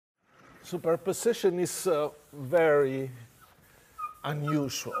superposition is very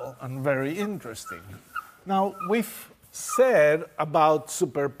unusual and very interesting. Now, we've said about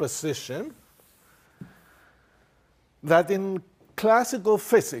superposition that in classical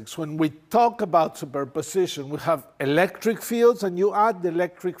physics, when we talk about superposition, we have electric fields, and you add the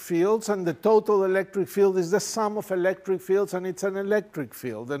electric fields, and the total electric field is the sum of electric fields, and it's an electric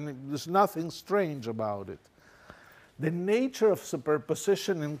field, and there's nothing strange about it. The nature of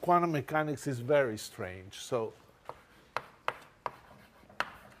superposition in quantum mechanics is very strange. So,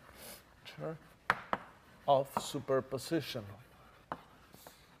 of superposition.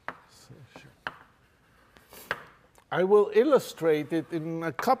 I will illustrate it in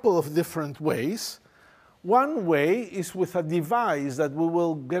a couple of different ways. One way is with a device that we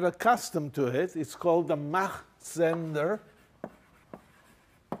will get accustomed to it. It's called the Mach-Zehnder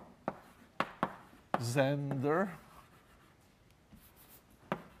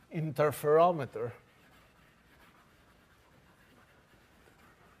interferometer,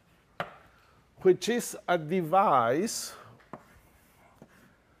 which is a device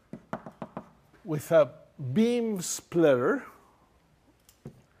with a beam splitter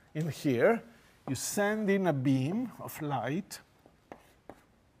in here. You send in a beam of light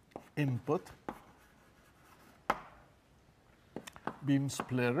input, beam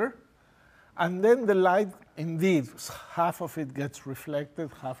splitter, and then the light, indeed, half of it gets reflected,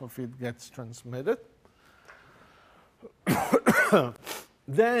 half of it gets transmitted.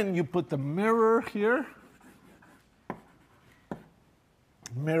 Then you put a mirror here,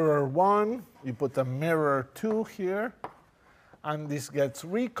 mirror 1, you put a mirror 2 here, and this gets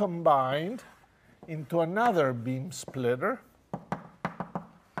recombined into another beam splitter.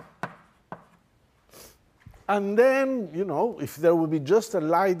 And then, you know, if there would be just a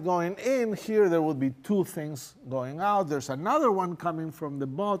light going in here, there would be two things going out. There's another one coming from the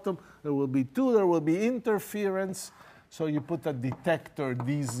bottom. There will be two. There will be interference. So you put a detector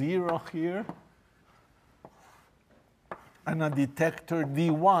D0 here and a detector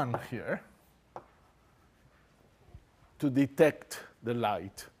D1 here to detect the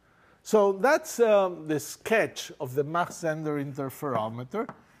light. So that's the sketch of the Mach-Zehnder interferometer,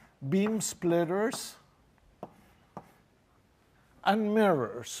 beam splitters and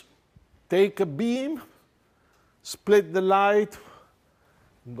mirrors. Take a beam, split the light,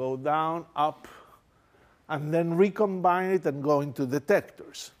 go down, up, and then recombine it and go into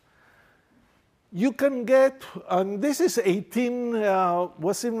detectors. You can get, and this is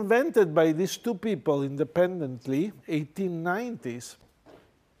was invented by these two people independently, 1890s.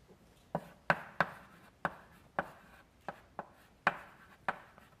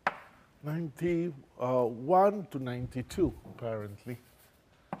 91 to 92, apparently.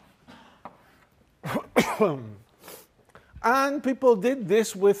 And people did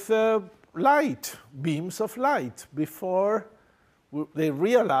this with light, beams of light, before they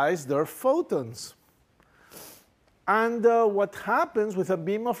realized they're photons. And what happens with a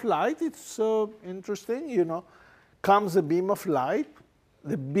beam of light, it's interesting, you know, comes a beam of light,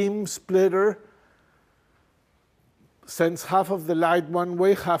 the beam splitter sends half of the light one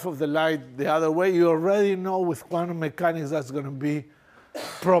way, half of the light the other way. You already know with quantum mechanics that's going to be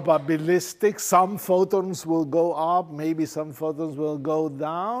probabilistic. Some photons will go up, maybe some photons will go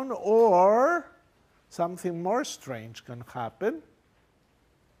down, or something more strange can happen.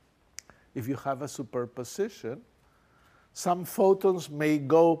 If you have a superposition, some photons may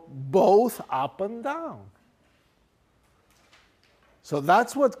go both up and down. So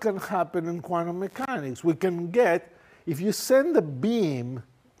that's what can happen in quantum mechanics. We can get, if you send a beam,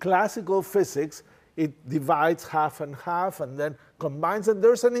 classical physics, it divides half and half and then combines, and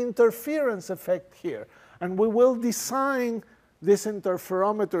there's an interference effect here. And we will design this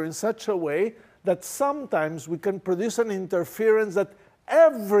interferometer in such a way that sometimes we can produce an interference that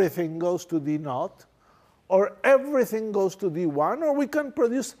everything goes to D0, or everything goes to D1, or we can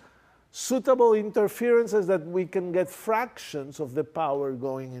produce suitable interferences that we can get fractions of the power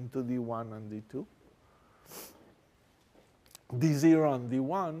going into D1 and D2. D0 and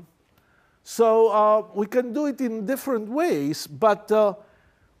D1. So we can do it in different ways, but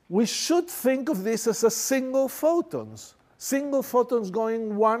we should think of this as a single photons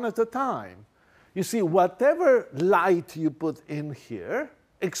going one at a time. You see, whatever light you put in here,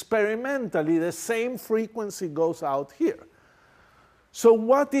 experimentally, the same frequency goes out here. So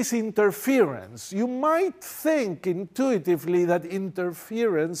what is interference? You might think intuitively that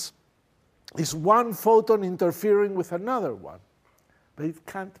interference is one photon interfering with another one, but it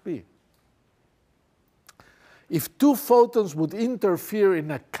can't be. If two photons would interfere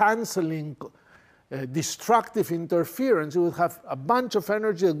in a canceling destructive interference, you would have a bunch of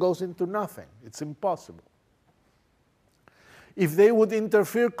energy that goes into nothing. It's impossible. If they would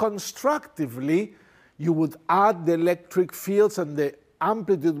interfere constructively, you would add the electric fields and the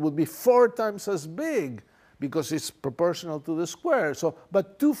amplitude would be 4 times as big because it's proportional to the square. So,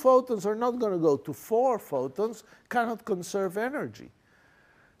 but 2 photons are not going to go to 4 photons, cannot conserve energy.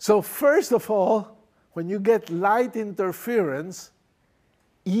 So first of all, when you get light interference,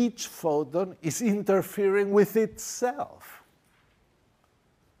 each photon is interfering with itself.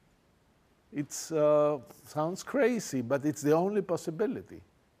 It sounds crazy, but it's the only possibility.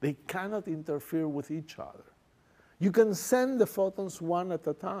 They cannot interfere with each other. You can send the photons one at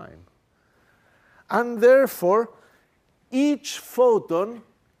a time. And therefore, each photon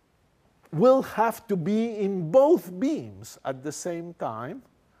will have to be in both beams at the same time.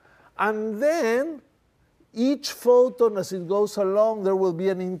 And then each photon, as it goes along, there will be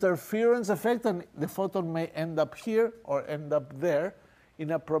an interference effect, and the photon may end up here or end up there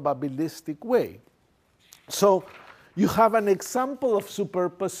in a probabilistic way. So you have an example of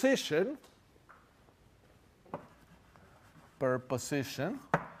superposition,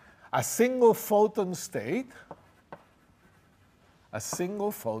 a single photon state, a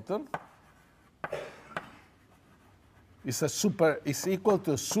single photon is equal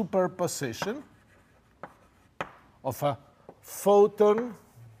to superposition of a photon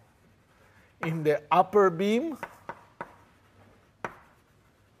in the upper beam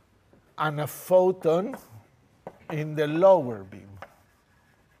and a photon in the lower beam.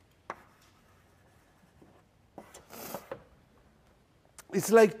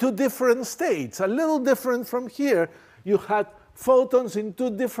 It's like 2 different states, a little different from here. You had photons in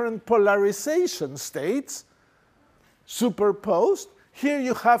 2 different polarization states superposed. Here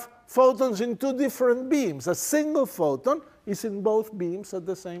you have photons in 2 different beams. A single photon is in both beams at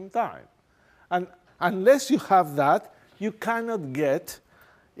the same time. And unless you have that, you cannot get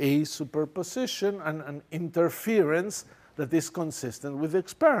a superposition and an interference that is consistent with the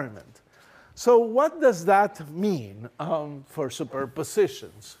experiment. So what does that mean for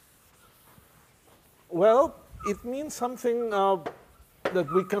superpositions? Well, it means something that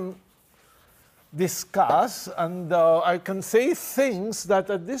we can discuss, and I can say things that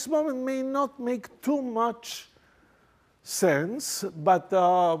at this moment may not make too much sense, but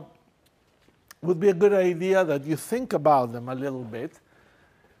would be a good idea that you think about them a little bit.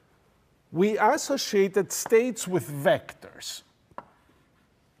 We associated states with vectors.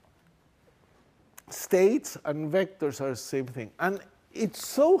 States and vectors are the same thing. And it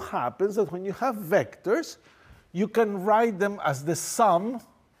so happens that when you have vectors, you can write them as the sum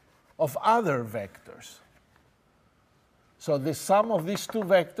of other vectors. So the sum of these 2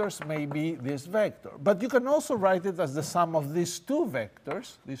 vectors may be this vector. But you can also write it as the sum of these 2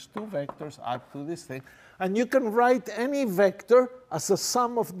 vectors. These 2 vectors add to this thing. And you can write any vector as a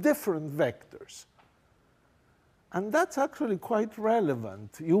sum of different vectors. And that's actually quite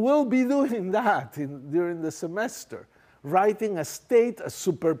relevant. You will be doing that during the semester, writing a state, a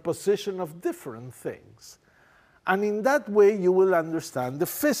superposition of different things. And in that way, you will understand the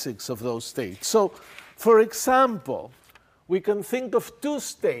physics of those states. So, for example, we can think of 2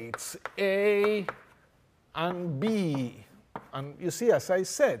 states, A and B. And you see, as I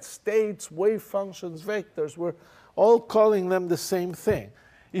said, states, wave functions, vectors, we're all calling them the same thing.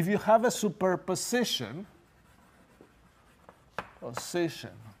 If you have a superposition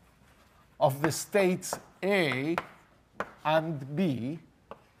of the states A and B,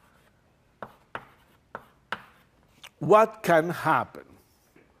 what can happen?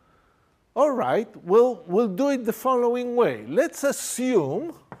 All right, we'll do it the following way. Let's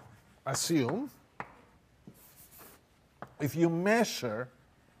assume if you measure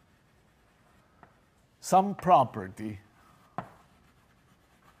some property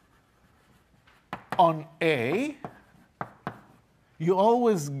on A, you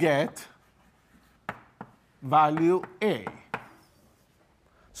always get value A.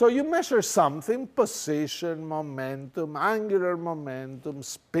 So you measure something, position, momentum, angular momentum,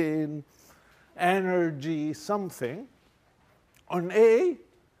 spin, energy, something. On A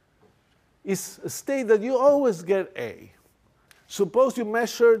is a state that you always get A. Suppose you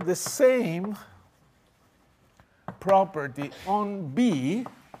measure the same property on B,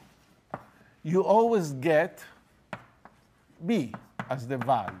 you always get B as the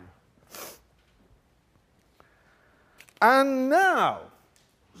value. And now,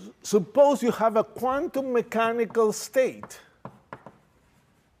 suppose you have a quantum mechanical state.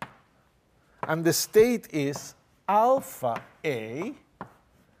 And the state is alpha A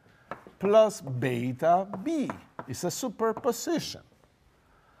plus beta B. It's a superposition.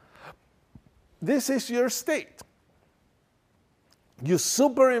 this is your state. You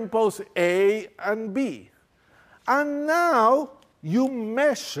superimpose A and B. And now you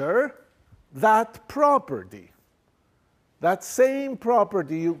measure that property. That same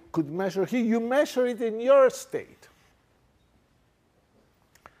property you could measure here, you measure it in your state.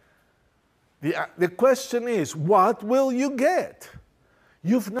 The question is, what will you get?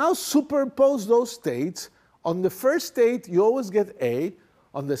 You've now superposed those states. On the first state, you always get A.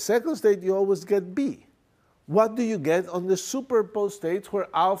 On the second state, you always get B. What do you get on the superposed states where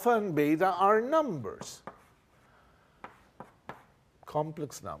alpha and beta are numbers?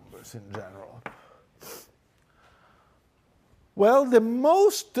 Complex numbers in general. Well, the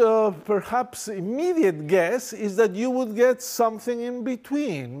most perhaps immediate guess is that you would get something in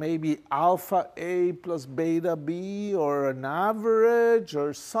between, maybe alpha A plus beta B, or an average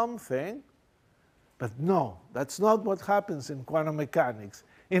or something. But no, that's not what happens in quantum mechanics.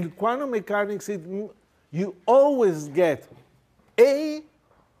 In quantum mechanics, you always get A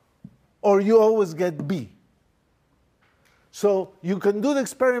or you always get B. So you can do the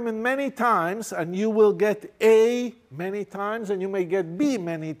experiment many times, and you will get A many times, and you may get B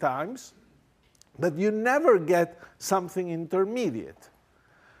many times, but you never get something intermediate.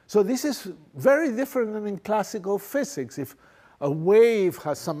 So this is very different than in classical physics. If a wave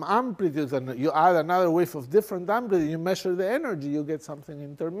has some amplitude, and you add another wave of different amplitude, you measure the energy, you get something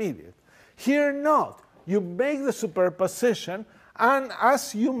intermediate. Here, not. You make the superposition, and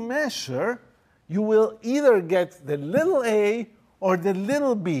as you measure, you will either get the little a or the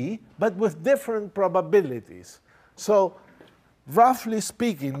little b, but with different probabilities. So, roughly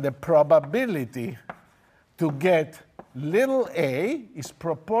speaking, the probability to get little a is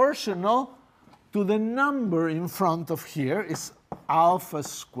proportional to the number in front of here is alpha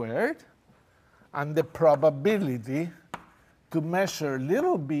squared, and the probability to measure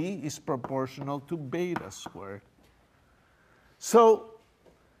little b is proportional to beta squared. So,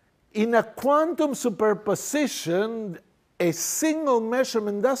 in a quantum superposition, a single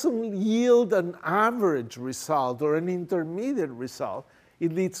measurement doesn't yield an average result or an intermediate result.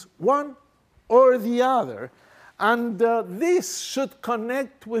 It leads one or the other. And this should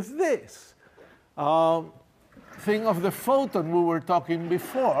connect with this. Think of the photon we were talking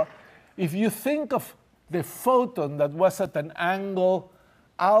before. If you think of the photon that was at an angle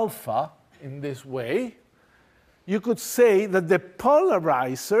alpha in this way, you could say that the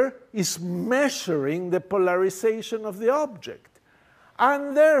polarizer is measuring the polarization of the object.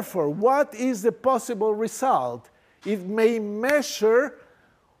 And therefore, what is the possible result? It may measure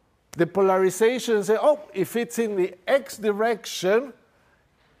the polarization and say, oh, if it's in the x direction,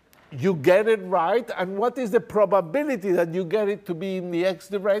 you get it right. And what is the probability that you get it to be in the x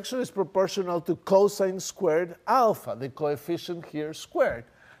direction is proportional to cosine squared alpha, the coefficient here squared.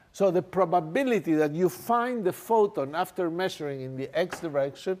 So the probability that you find the photon after measuring in the x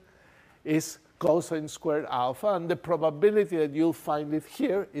direction is cosine squared alpha, and the probability that you'll find it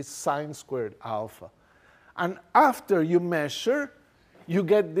here is sine squared alpha. And after you measure, you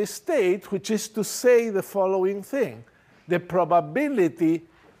get this state, which is to say the following thing. The probability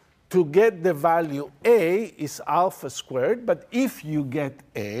to get the value A is alpha squared, but if you get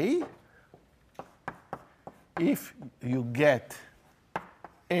A,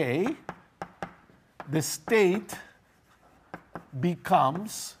 the state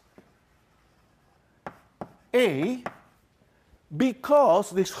becomes A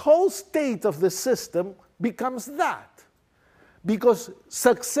because this whole state of the system becomes that. Because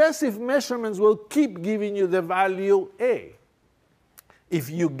successive measurements will keep giving you the value A. If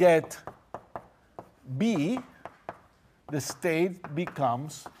you get B, the state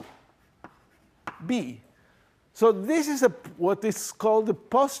becomes B. So this is what is called the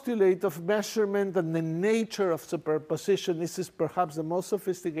postulate of measurement and the nature of superposition. This is perhaps the most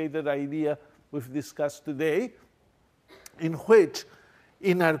sophisticated idea we've discussed today, in which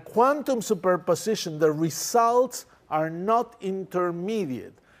in a quantum superposition, the results are not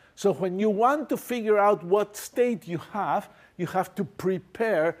intermediate. So when you want to figure out what state you have to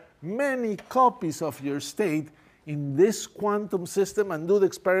prepare many copies of your state in this quantum system and do the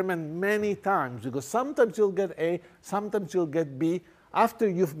experiment many times, because sometimes you'll get A, sometimes you'll get B. After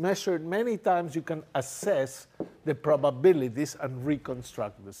you've measured many times, you can assess the probabilities and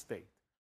reconstruct the state.